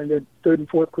graders, and I did 3rd and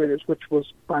 4th graders, which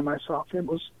was by myself. It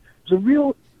was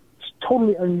a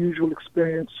totally unusual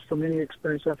experience from any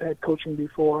experience I've had coaching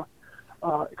before.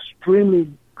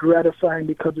 Extremely gratifying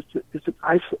because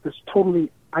it's totally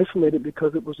isolated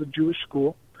because it was a Jewish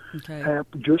school, a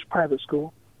Jewish private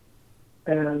school,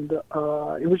 and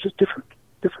it was just different,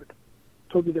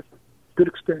 totally different. Good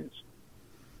experience.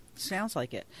 Sounds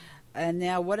like it. And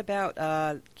now what about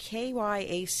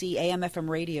KYAC AM/FM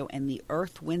radio and the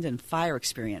Earth, Wind, and Fire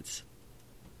experience?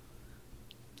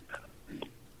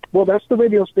 Well, that's the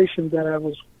radio station that I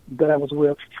was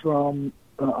with from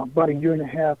about a year and a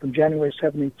half, from January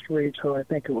 73 till I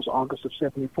think it was August of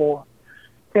 74.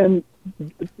 And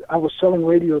I was selling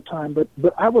radio time, but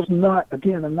I was not,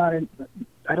 again, I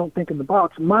don't think in the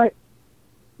box. What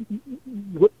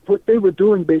they were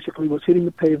doing basically was hitting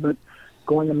the pavement,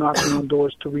 going and knocking on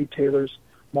doors to retailers,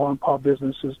 mom and pop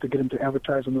businesses to get them to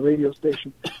advertise on the radio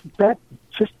station. That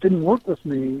just didn't work with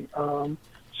me.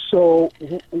 So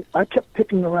I kept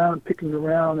picking around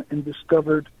and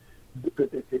discovered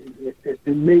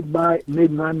and made my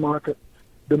market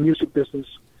the music business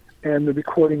and the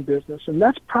recording business. And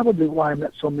that's probably why I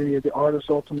met so many of the artists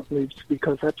ultimately,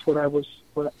 because that's what I was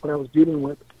dealing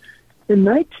with. In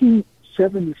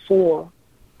 1974,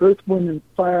 Earth, Wind, and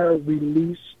Fire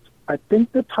released, I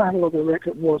think the title of the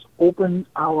record was Open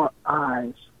Our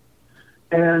Eyes.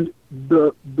 And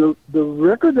the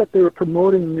record that they were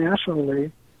promoting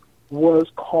nationally was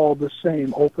called the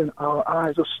same, Open Our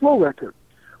Eyes, a slow record.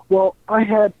 Well, I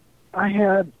had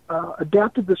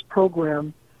adapted this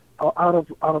program out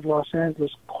of Los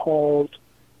Angeles called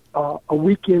A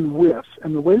Weekend With.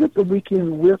 And the way that the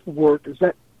Weekend With worked is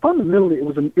that fundamentally it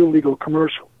was an illegal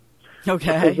commercial.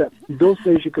 Okay. Because in those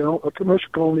days a commercial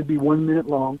could only be 1 minute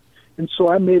long. And so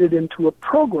I made it into a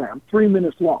program, 3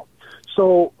 minutes long.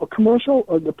 So a commercial,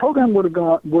 the program would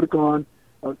have gone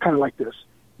kind of like this.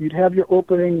 You'd have your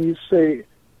opening. You say,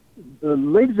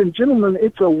 "Ladies and gentlemen,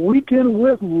 it's a weekend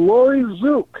with Laurie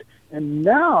Zoock, and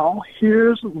now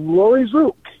here's Laurie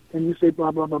Zoock." And you say blah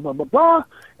blah blah blah blah blah,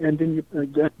 and then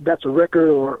that's a record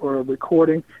or a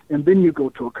recording, and then you go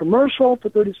to a commercial for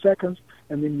 30 seconds,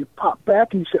 and then you pop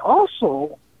back and you say,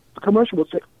 also, the commercial would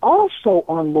say, also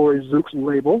on Laurie Zoock's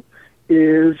label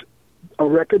is a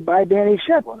record by Danny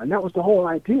Shedwin, and that was the whole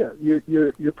idea. You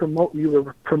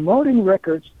were promoting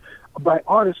records by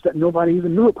artists that nobody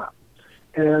even knew about,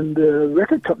 and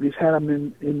record companies had them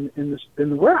in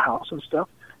the warehouse and stuff,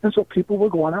 and so people were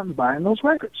going out and buying those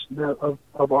records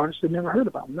of artists they'd never heard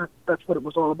about. And that's what it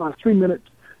was all about. A 3 minute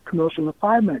commercial and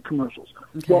 5-minute commercials.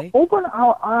 Okay. Well, Open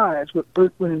Our Eyes with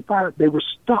Earth, Wind, and Fire, they were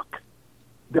stuck.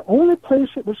 The only place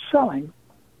it was selling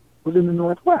was in the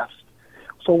Northwest.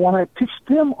 So when I pitched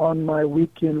them on my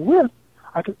weekend with,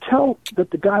 I could tell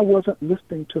that the guy wasn't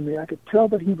listening to me. I could tell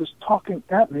that he was talking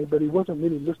at me, but he wasn't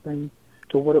really listening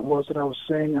to what it was that I was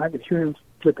saying, and I could hear him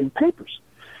flipping papers.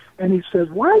 And he says,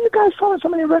 "Why are you guys selling so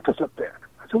many records up there?"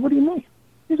 I said, "What do you mean?"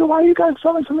 He said, "Why are you guys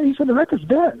selling so many?" He said, "The record's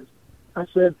dead." I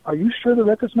said, "Are you sure the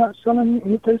record's not selling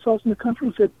anyplace else in the country?"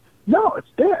 He said, "No,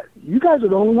 it's dead. You guys are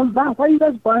the only ones buying. Why are you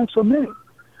guys buying so many?"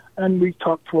 And we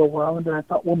talked for a while, and then I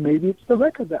thought, well, maybe it's the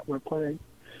record that we're playing.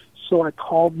 So I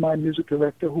called my music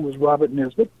director, who was Robert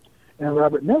Nesbitt, and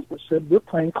Robert Nesbitt said, "We're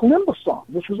playing Kalimba song,"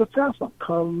 which was a fast song.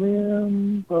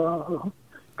 Kalimba,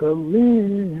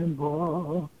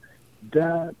 Kalimba,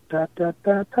 da da da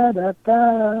da da da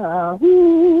da.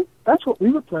 Woo. That's what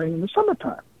we were playing in the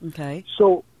summertime. Okay.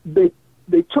 So they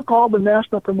took all the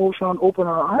national promotion on Open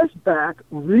Our Eyes back,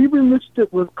 re-released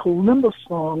it with Kalimba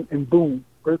song, and boom,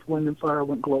 Earth, Wind, and Fire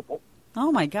went global.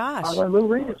 Oh my gosh! On our little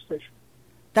radio station.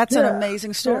 That's an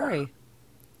amazing story.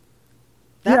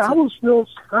 Yeah,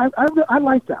 I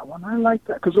like that one. I like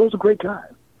that because those are great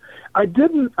guys. I've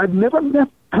never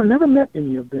met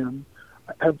any of them.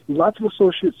 I have lots of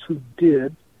associates who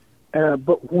did,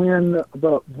 but when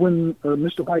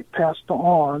Mr. White passed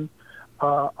on,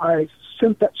 I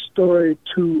sent that story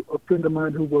to a friend of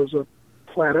mine who was a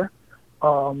platter,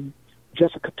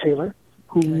 Jessica Taylor,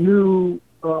 who knew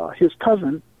his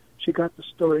cousin. She got the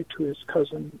story to his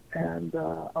cousin, and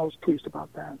I was pleased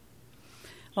about that.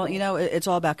 Well, it's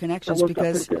all about connections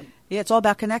because it's all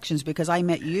about connections because I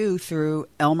met you through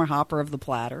Elmer Hopper of the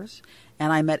Platters,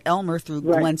 and I met Elmer through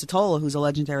Glenn Zatola, who's a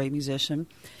legendary musician.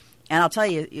 And I'll tell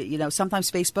you, sometimes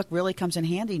Facebook really comes in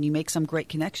handy, and you make some great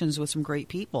connections with some great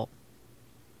people.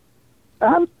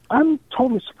 I'm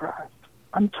totally surprised.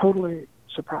 I'm totally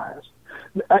surprised.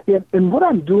 And what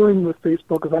I'm doing with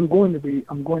Facebook is I'm going to be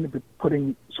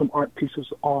putting some art pieces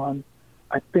on,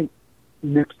 I think,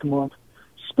 next month,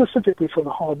 specifically for the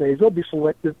holidays. They'll be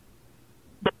selective.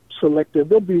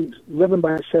 They'll be 11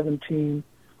 by 17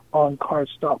 on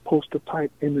cardstock poster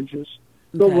type images.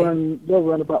 They'll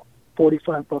run about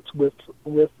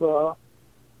 $45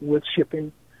 with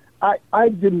shipping. I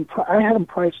had them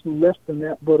priced less than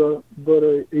that, but a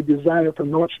designer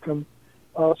from Nordstrom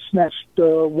snatched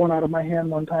one out of my hand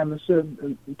one time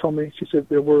and told me she said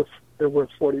they're worth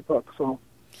 $40. So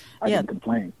I didn't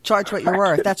complain. Charge what you're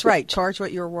worth. That's right. Charge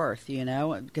what you're worth.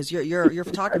 Because your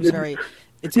photography is very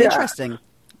interesting.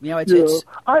 I just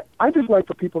like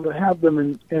for people to have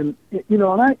them and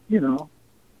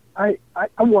I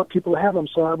want people to have them.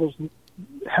 So I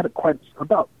had it quite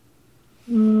about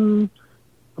 40%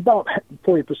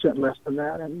 less than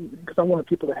that, and because I wanted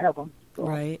people to have them. So.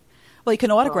 Right. Well, you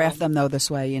can autograph them though this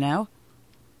way,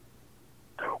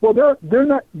 Well, they're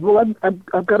not. Well,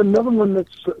 I've got another one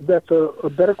that's a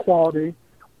better quality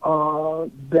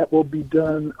that will be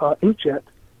done inkjet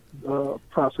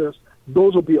process.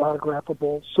 Those will be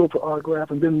autographable, silver autograph,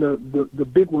 and then the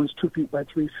big ones, 2 feet by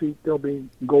 3 feet, they'll be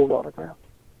gold autograph.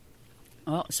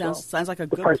 Oh, sounds like a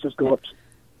good. The prices go up.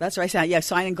 That's right. Yeah,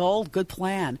 sign in gold. Good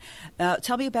plan.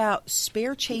 Tell me about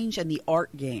Spare Change and the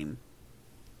art game.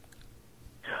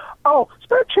 Oh,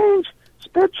 Spare Change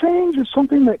is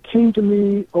something that came to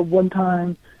me one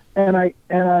time, and it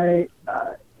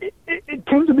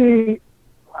came to me.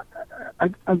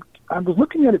 I was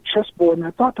looking at a chessboard, and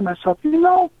I thought to myself,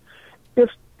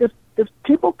 if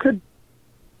people could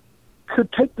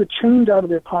take the change out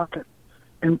of their pocket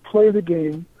and play the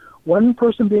game, one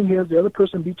person being heads, the other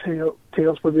person be tails,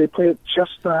 whether they play it chess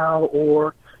style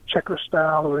or checker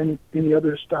style or any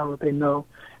other style that they know,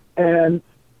 and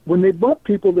when they bump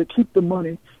people, they keep the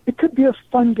money. It could be a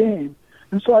fun game,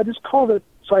 and so I just called it.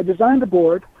 So I designed a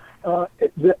board that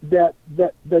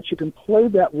you can play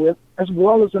that with, as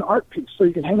well as an art piece. So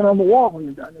you can hang it on the wall when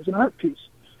you're done as an art piece.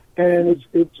 And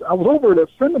it's. I was over at a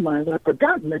friend of mine, and I'd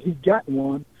forgotten that he'd gotten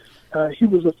one. He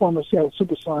was a former Seattle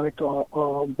Supersonic,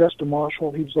 Bester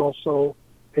Marshall. He was also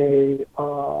a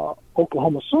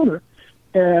Oklahoma Sooner,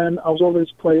 and I was over at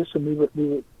his place, and we were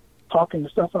talking and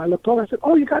stuff, and I looked over. I said,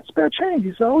 "Oh, you got Spare Change?"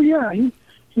 He said, "Oh yeah."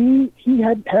 He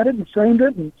had it and framed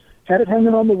it and had it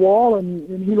hanging on the wall,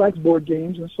 and he likes board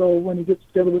games, and so when he gets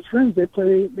together with friends, they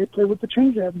play with the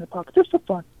change they have in their pocket, just for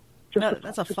fun.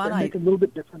 That's a fun idea. Make it a little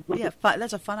bit different.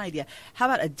 That's a fun idea. How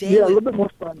about a day? Yeah, a little bit more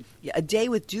fun. Yeah, a day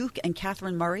with Duke and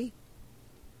Catherine Murray.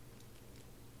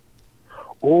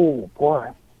 Oh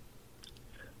boy,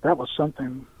 that was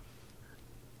something.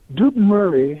 Duke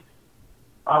Murray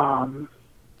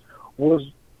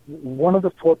was one of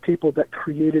the 4 people that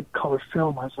created color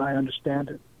film, as I understand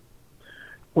it.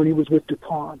 when he was with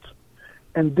DuPont.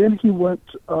 And then he went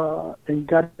and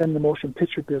got in the motion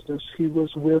picture business. He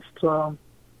was with, I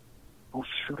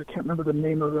can't remember the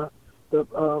name of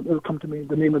it'll come to me,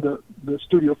 the name of the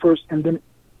studio first. And then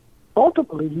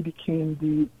ultimately he became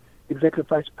the executive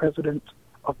vice president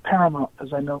of Paramount,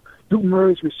 as I know. Duke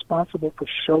Murray is responsible for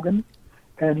Shogun,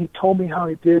 and he told me how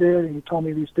he did it, and he told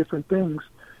me these different things.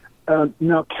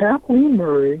 Now, Kathleen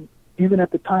Murray, even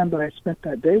at the time that I spent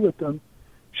that day with them,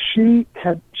 she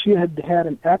had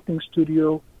an acting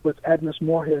studio with Agnes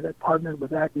Moorehead. I partnered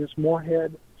with Agnes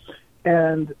Moorehead,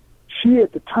 and she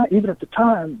at the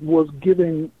time was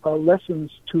giving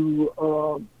lessons to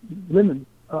Lemon.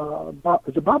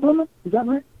 Is it Bob Lemon? Is that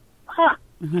right?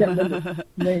 Can't remember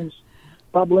names.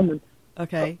 Bob Lemon.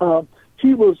 Okay.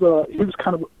 He was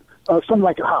kind of Some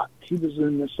Like It Hot. He was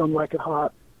in Some Like It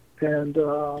Hot, and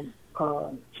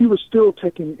he was still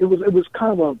taking. It was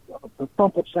kind of a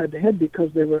thump upside the head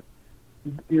because they were,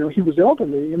 he was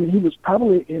elderly. I mean, he was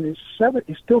probably in his 70s.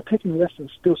 He's still taking lessons,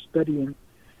 still studying,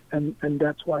 and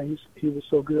that's why he was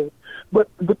so good. But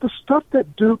the stuff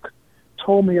that Duke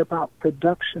told me about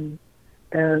production,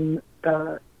 and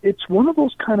it's one of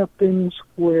those kind of things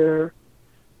where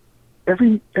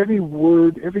every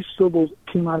word, every syllable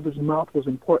came out of his mouth was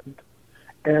important,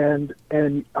 and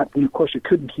of course you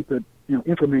couldn't keep it,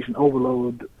 information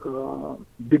overload,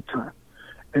 big time.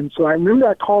 And so I remember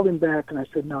I called him back and I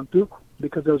said, now Duke,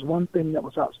 because there was one thing that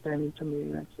was outstanding to me,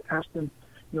 and I asked him,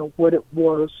 what it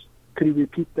was. Could he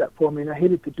repeat that for me? And I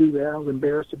hated to do that. I was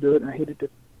embarrassed to do it, and I hated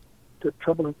to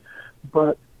trouble him,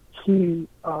 but he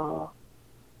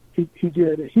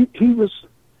did. He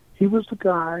was the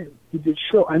guy. He did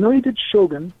I know he did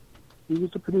Shogun. He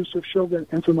was the producer of Shogun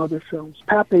and some other films.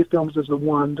 Pathé Films is the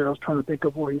one that I was trying to think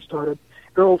of where he started.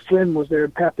 Errol Flynn was there.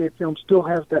 Pathé Films still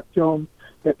has that film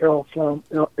that Errol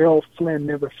Flynn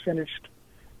never finished.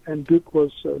 And Duke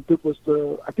was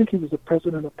I think he was the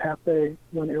president of Pathé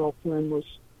when Errol Flynn was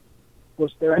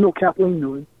there. I know Kathleen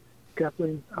knew him.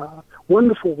 Kathleen,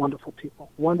 wonderful, wonderful people.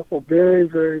 Wonderful, very,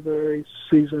 very, very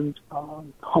seasoned,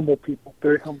 humble people.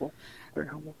 Very humble. Very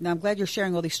humble. Now, I'm glad you're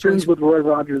sharing all these stories. Friends with Roy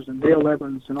Rogers and Dale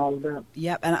Evans and all of that.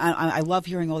 Yep, and I love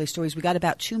hearing all these stories. We got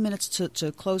about 2 minutes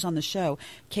to close on the show.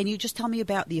 Can you just tell me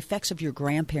about the effects of your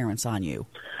grandparents on you?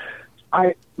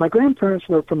 My grandparents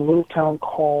were from a little town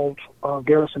called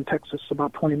Garrison, Texas,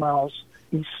 about 20 miles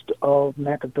east of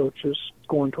Nacogdoches,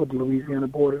 going toward the Louisiana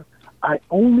border. I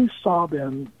only saw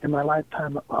them in my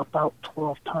lifetime about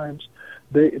 12 times.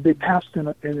 They passed in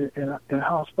a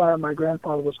house fire. My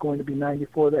grandfather was going to be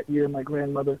 94 that year. My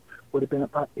grandmother would have been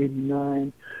about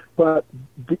 89. But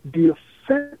the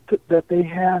effect that they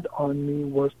had on me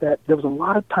was that there was a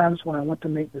lot of times when I went to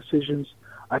make decisions,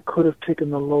 I could have taken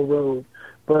the low road,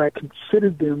 but I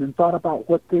considered them and thought about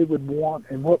what they would want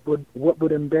and what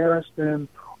would embarrass them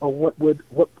or what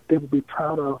they would be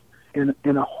proud of in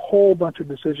a whole bunch of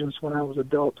decisions when I was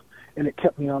adult, and it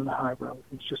kept me on the high road.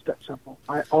 It's just that simple.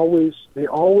 They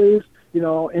always,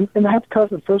 and I have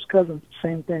first cousins,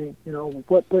 same thing.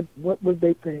 What would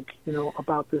they think,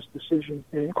 about this decision?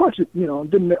 And of course,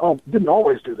 didn't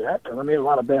always do that. I made a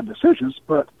lot of bad decisions,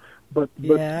 but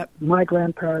yeah. My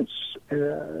grandparents,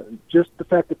 just the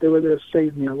fact that they were there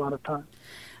saved me a lot of time.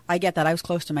 I get that. I was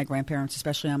close to my grandparents,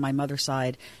 especially on my mother's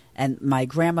side, and my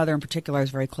grandmother in particular I was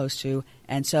very close to.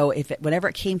 And so whenever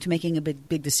it came to making a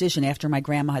big decision after my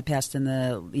grandma had passed in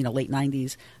the late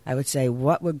 90s, I would say,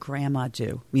 what would grandma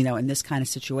do, in this kind of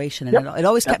situation? And it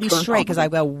always kept me straight because I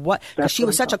go, what? Because she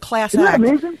was such a class act. Isn't that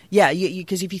amazing? Yeah,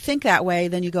 because if you think that way,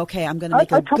 then you go, okay, I'm going to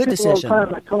make a good decision.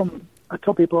 I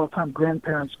tell people all the time,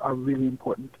 grandparents are really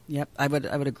important. Yep, I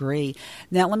would agree.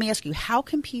 Now, let me ask you, how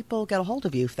can people get a hold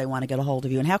of you if they want to get a hold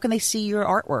of you, and how can they see your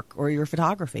artwork or your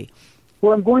photography?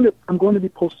 Well, I'm going to be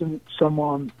posting some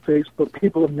on Facebook.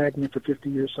 People have nagged me for 50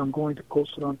 years, so I'm going to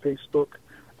post it on Facebook,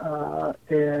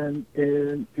 and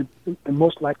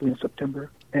most likely in September.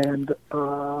 And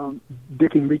they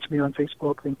can reach me on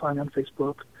Facebook. They can find me on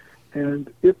Facebook.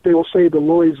 And if they will say the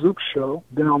Laurie Zoock Show,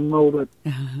 then I'll know that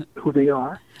who they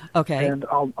are. Okay. And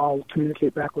I'll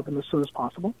communicate back with them as soon as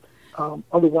possible.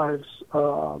 Otherwise,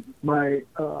 my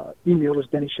email is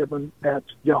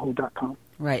DannyShedwin@yahoo.com.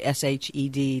 Right,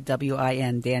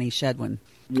 SHEDWIN, Danny Shedwin.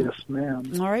 Yes,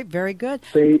 ma'am. All right, very good.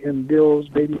 Faye and Bill's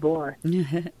baby boy.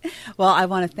 Well, I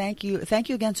want to thank you. Thank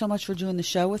you again so much for doing the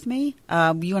show with me.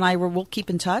 You and I will keep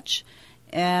in touch.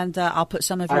 And I'll put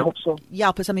some of your. I hope so. Yeah,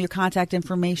 I'll put some of your contact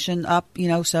information up.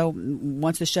 So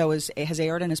once the show has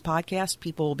aired in his podcast,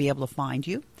 people will be able to find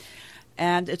you.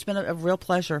 And it's been a real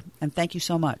pleasure. And thank you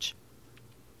so much.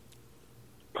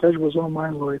 Pleasure was all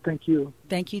mine, Laurie. Thank you.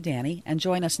 Thank you, Danny. And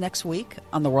join us next week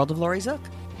on The World of Laurie Zoock.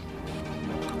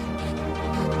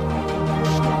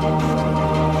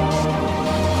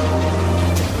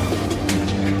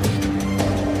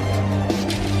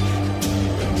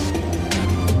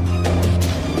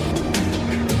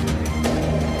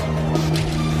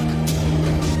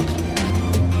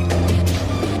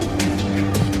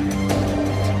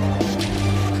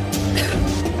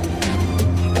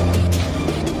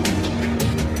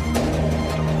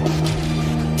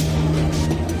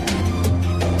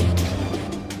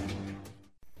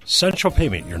 Central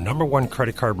Payment, your number one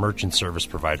credit card merchant service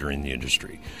provider in the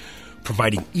industry.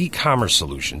 Providing e-commerce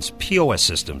solutions, POS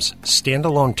systems,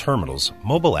 standalone terminals,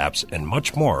 mobile apps, and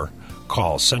much more.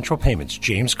 Call Central Payments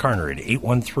James Carner at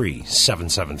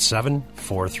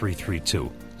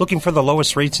 813-777-4332. Looking for the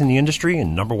lowest rates in the industry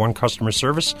and number one customer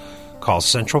service? Call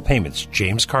Central Payments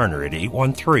James Carner at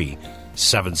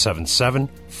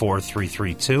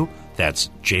 813-777-4332.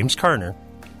 That's James Carner,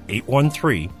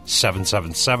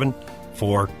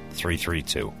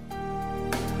 813-777-4332.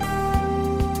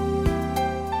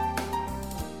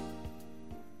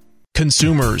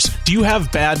 Consumers, do you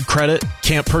have bad credit?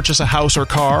 Can't purchase a house or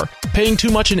car? Paying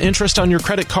too much in interest on your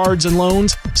credit cards and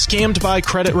loans? Scammed by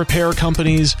credit repair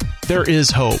companies? There is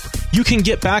hope. You can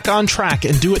get back on track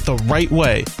and do it the right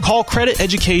way. Call Credit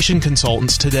Education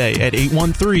Consultants today at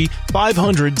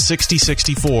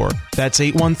 813-500-6064. That's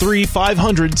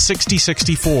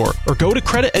 813-500-6064. Or go to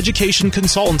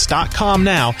crediteducationconsultants.com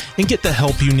now and get the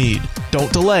help you need.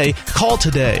 Don't delay. Call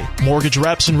today. Mortgage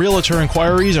reps and realtor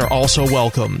inquiries are also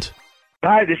welcomed.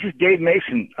 Hi, this is Dave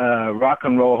Mason, Rock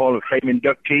and Roll Hall of Fame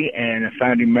inductee and a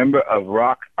founding member of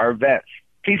Rock Our Vets.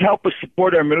 Please help us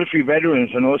support our military veterans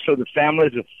and also the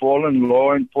families of fallen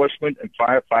law enforcement and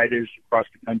firefighters across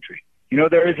the country. You know,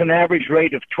 there is an average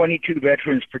rate of 22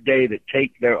 veterans per day that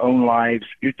take their own lives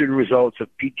due to the results of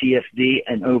PTSD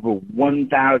and over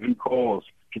 1,000 calls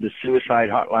to the suicide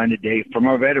hotline a day from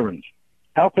our veterans.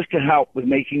 Help us to help with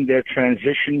making their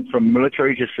transition from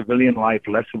military to civilian life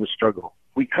less of a struggle.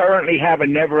 We currently have a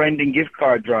never-ending gift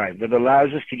card drive that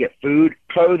allows us to get food,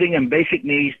 clothing, and basic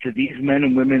needs to these men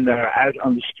and women that are out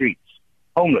on the streets,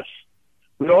 homeless.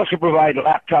 We also provide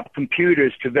laptop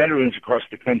computers to veterans across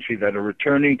the country that are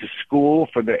returning to school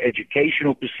for their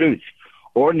educational pursuits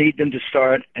or need them to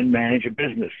start and manage a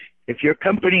business. If your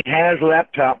company has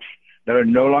laptops that are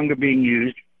no longer being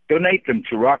used, donate them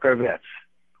to Rock Our Vets.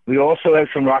 We also have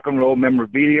some rock and roll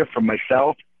memorabilia from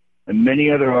myself and many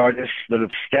other artists that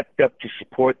have stepped up to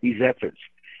support these efforts.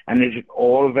 And it is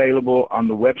all available on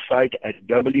the website at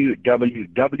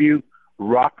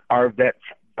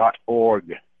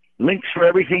www.rockourvets.org. Links for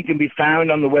everything can be found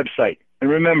on the website.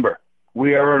 And remember,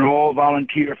 we are an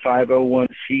all-volunteer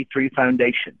 501c3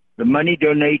 foundation. The money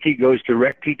donated goes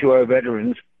directly to our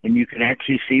veterans, and you can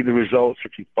actually see the results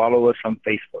if you follow us on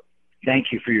Facebook.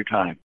 Thank you for your time.